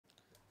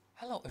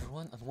Hello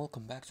everyone and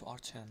welcome back to our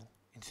channel.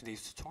 In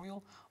today's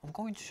tutorial, I'm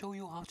going to show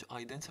you how to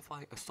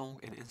identify a song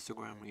in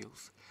Instagram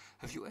Reels.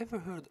 Have you ever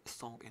heard a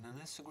song in an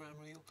Instagram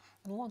Reel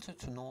and wanted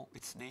to know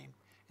its name?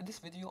 In this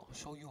video, I'll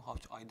show you how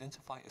to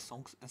identify a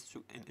song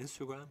in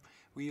Instagram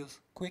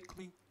Reels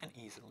quickly and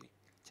easily.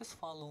 Just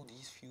follow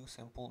these few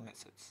simple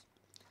methods.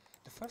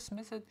 The first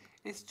method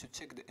is to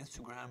check the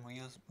Instagram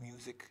Reels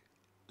music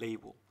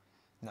label.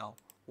 Now,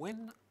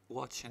 when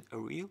watching a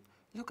reel,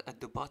 look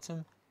at the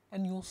bottom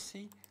and you'll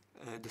see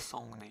the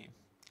song name.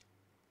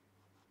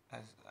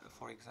 As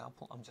for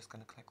example, I'm just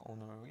gonna click on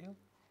a reel.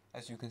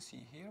 As you can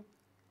see here,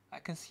 I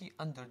can see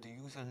under the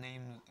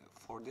username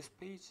for this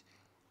page,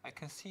 I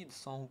can see the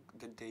song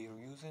that they are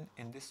using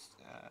in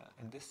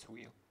this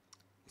reel.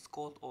 It's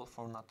called All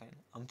for Nothing.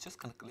 I'm just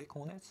gonna click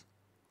on it,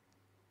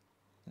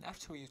 and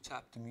after you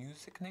tap the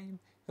music name,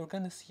 you're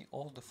gonna see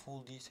all the full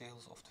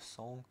details of the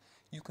song.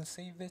 You can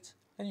save it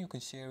and you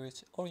can share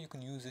it, or you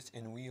can use it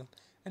in reel,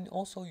 and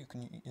also you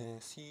can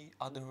see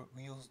other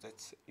reels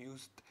that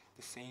used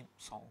the same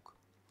song.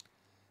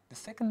 The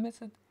second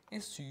method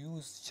is to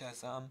use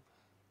Shazam,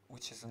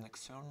 which is an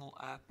external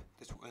app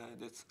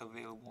that's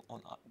available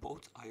on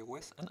both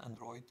iOS and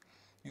Android.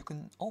 You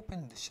can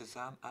open the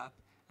Shazam app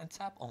and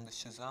tap on the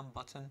Shazam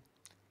button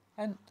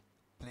and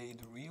play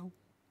the reel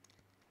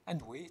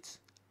and wait,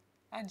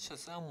 and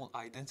Shazam will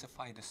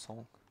identify the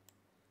song.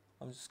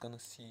 I'm just gonna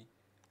see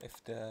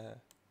if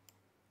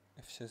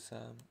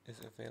Shazam is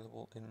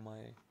available in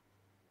my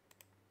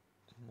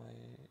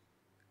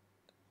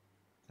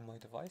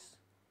device.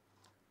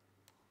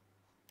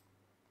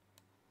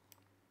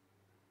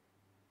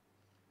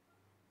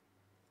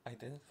 I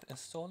didn't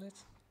install it,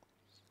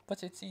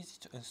 but it's easy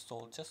to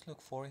install. Just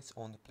look for it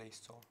on the Play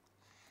Store.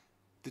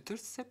 The third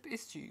step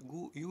is to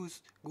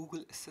use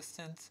Google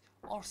Assistant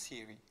or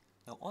Siri.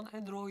 Now on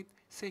Android,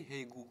 say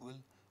hey Google,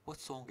 what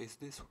song is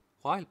this,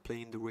 while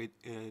playing the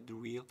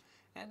reel,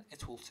 and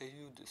it will tell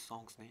you the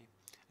song's name.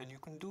 And you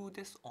can do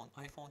this on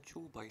iPhone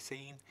too by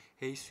saying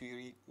hey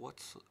Siri,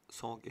 what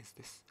song is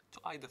this, to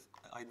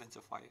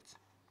identify it.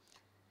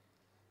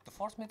 The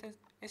fourth method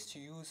is to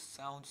use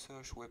sound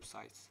search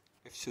websites.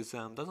 If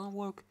Shazam doesn't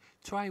work,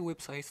 try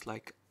websites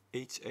like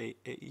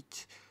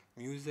HAH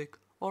Music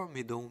or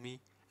Midomi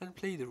and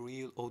play the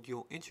real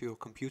audio into your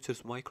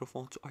computer's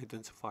microphone to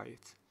identify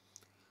it.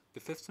 The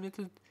fifth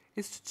method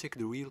is to check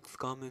the Reel's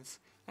comments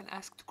and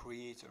ask the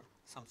creator.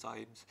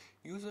 Sometimes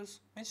users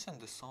mention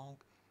the song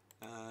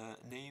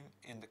name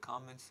in the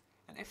comments,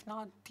 and if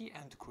not,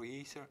 DM the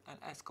creator and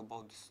ask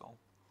about the song.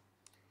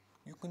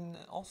 You can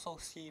also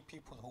see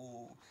people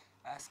who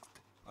asked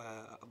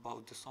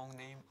about the song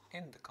name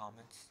in the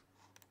comments.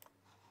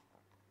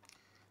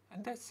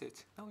 And that's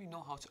it. Now you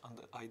know how to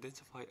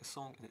identify a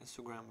song in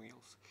Instagram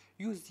Reels.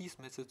 Use these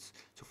methods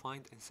to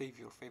find and save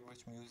your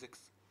favorite music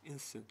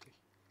instantly.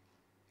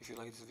 If you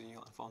liked this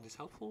video and found it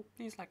helpful,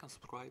 please like and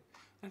subscribe,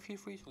 and feel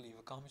free to leave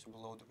a comment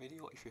below the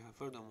video if you have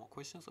further more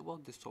questions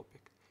about this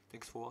topic.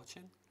 Thanks for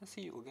watching, and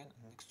see you again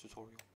in the next tutorial.